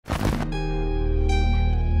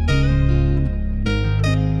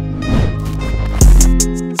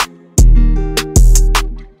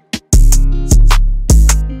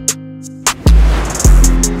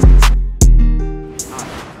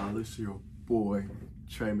boy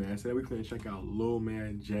Trey, man. Today we finna check out Lil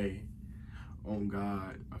Man J on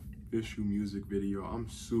God official music video. I'm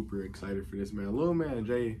super excited for this, man. Lil Man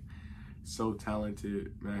J, so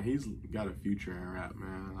talented, man. He's got a future in rap,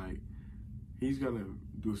 man. Like, he's gonna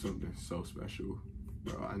do something so special,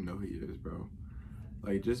 bro. I know he is, bro.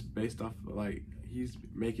 Like, just based off of, like, he's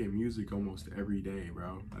making music almost every day,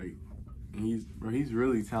 bro. Like, he's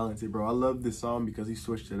really talented, bro. I love this song because he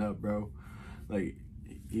switched it up, bro. Like,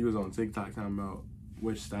 he was on TikTok talking about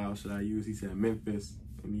which style should I use. He said Memphis,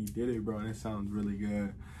 and he did it, bro. And it sounds really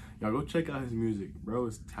good. Y'all go check out his music. Bro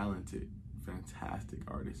is talented, fantastic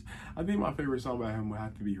artist. I think my favorite song by him would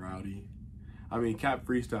have to be Rowdy. I mean, Cap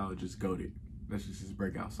Freestyle just goated. That's just his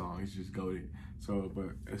breakout song. He's just goated. So,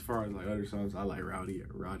 but as far as like other songs, I like Rowdy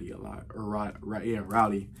a lot. Or yeah,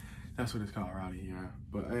 Rowdy. That's what it's called, Rowdy. Yeah.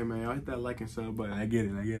 But hey, man, y'all hit that like and sub button. I get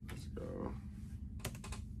it. Let's go.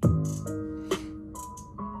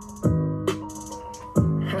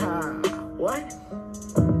 What?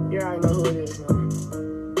 You already know who it is, man.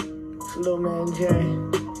 It's Lil Man J.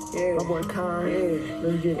 Yeah. My boy Khan. Yeah.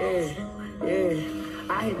 Let's get it. Yeah.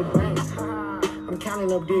 I hit the bank. I'm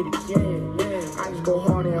counting up digits. Yeah. I just go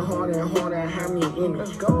harder and harder and harder and have me in it.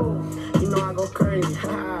 Let's go. You know I go crazy.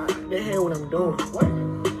 They hear what I'm doing. What?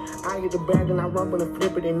 I get the bag and I run with a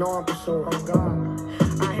flip it. They know I'm pursuing. Oh God.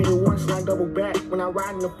 I hit it once and I double back. When I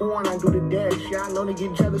ride in the foreign, I do the dash. Yeah, I know they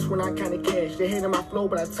get jealous when I kinda cash. They hating my flow,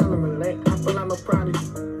 but I tell them relax. I feel I'm a prodigy.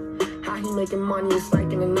 How he making money, it's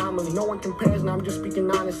like an anomaly. No one compares, now I'm just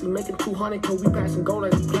speaking honestly. Making 200, cause we passing gold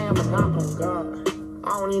like we playing Monopoly. Oh God.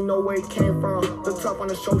 I don't even know where it came from. Look tough on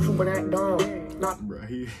the social, but act dumb. Not bro,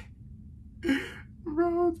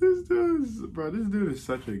 this dude is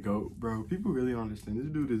such a goat, bro. People really don't understand.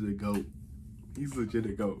 This dude is a goat. He's legit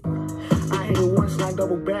a goat. I hit it once and I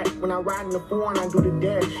double back. When I ride in the foreign, I do the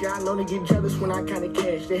dash. Yeah, I know they get jealous when I kinda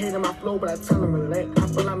cash. They hating my flow, but I tell them relax. I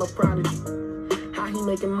feel I'm a prodigy. How he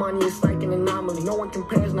making money, it's like an anomaly. No one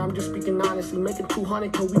compares, now I'm just speaking honestly. Making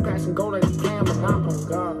 200, cause we passing gold like we playing Monopoly. Oh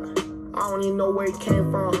God. I don't even know where it came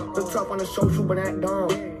from. Look tough on the social, but act dumb.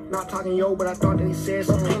 Not talking yo, but I thought that he said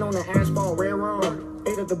some paint on the asphalt, red rum.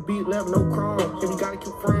 Ate at the beat, left no crumbs. If you gotta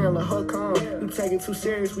keep friend, let her come. You take it too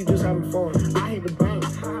serious, we just having fun. I hit the bank.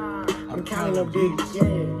 I'm counting up digits.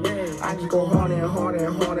 Yeah. I just go harder and harder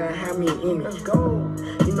and harder and have me an image. Let's go.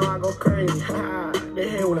 You know I go crazy. They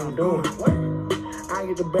hear what I'm doing. What? I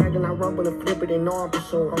get the bag and I run with a flip it, they know I'm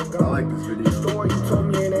pursuing. I like this video. The story you told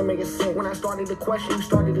me it ain't making sense. When I started the question, you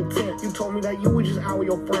started the tent. You told me that you was just out with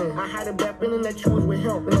your friend. I had a bad feeling that you was with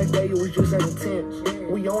him. The next day it was just as intense.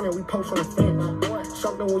 We own it, we post on the fence.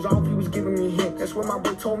 Something was off, he was giving me hints. That's when my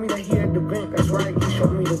boy told me that he had the vent. That's right, he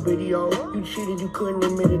showed me the video. You cheated, you couldn't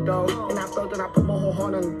admit it though. And I felt that I put my whole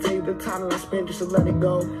heart on the table. The time that I spent just to let it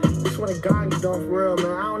go. I swear to God, you done for real,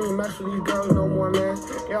 man. I don't even mess with these girls no more, man.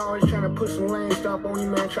 They always trying to put some lame stuff on you,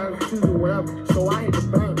 man. Trying to accuse or whatever. So I hit the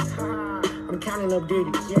bank. I'm counting up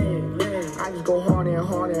digits. Yeah. I just go harder and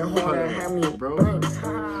harder and harder and have me a bank.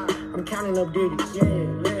 I'm counting up digits. Yeah.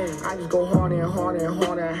 I just go harder and harder and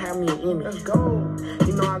harder and have me an image. Let's go.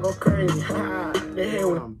 You know I go crazy. They hear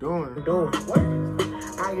what I'm doing. What?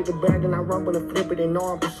 I get the bag and I run with a flip it. They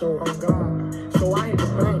know I'm pursuing. Oh God. So I hit the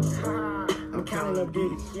bank. I'm counting up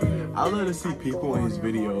digits. I love to see people in his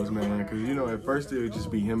videos, man, because you know at first it would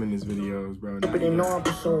just be him in his videos, bro. But they know I'm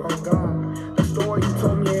pursuing. Oh God. The story you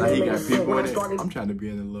told me he got people in it. I'm trying to be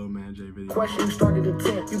in the Lil Man J video. Question, you started the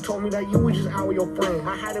tent. You told me that you was just out with your friend.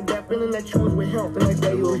 I had a bad feeling that you was with him. The next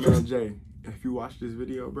day you was Lil Man J, if you watch this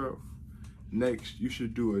video, bro, next you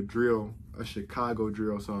should do a Chicago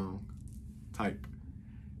drill song type.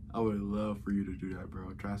 I would love for you to do that,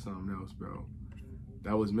 bro. Try something else, bro.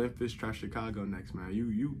 That was Memphis, try Chicago next, man.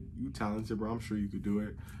 You talented, bro. I'm sure you could do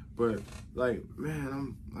it. But like, man,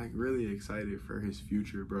 I'm like really excited for his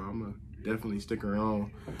future, bro. I'm gonna definitely stick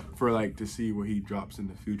around for like to see what he drops in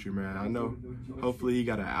the future, man. I know hopefully he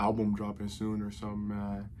got an album dropping soon or something,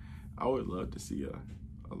 man. I would love to see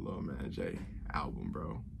a Lil Man J album,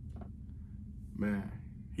 bro. Man,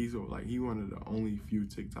 he's like he one of the only few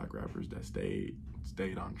TikTok rappers that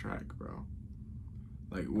stayed on track, bro.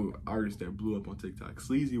 Like, artists that blew up on TikTok.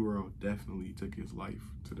 Sleazy World definitely took his life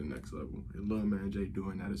to the next level. And Lil Man J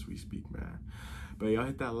doing that as we speak, man. But y'all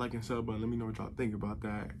hit that like and sub button. Let me know what y'all think about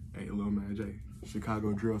that. Hey, Lil Man J,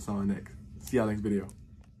 Chicago drill song next. See y'all next video.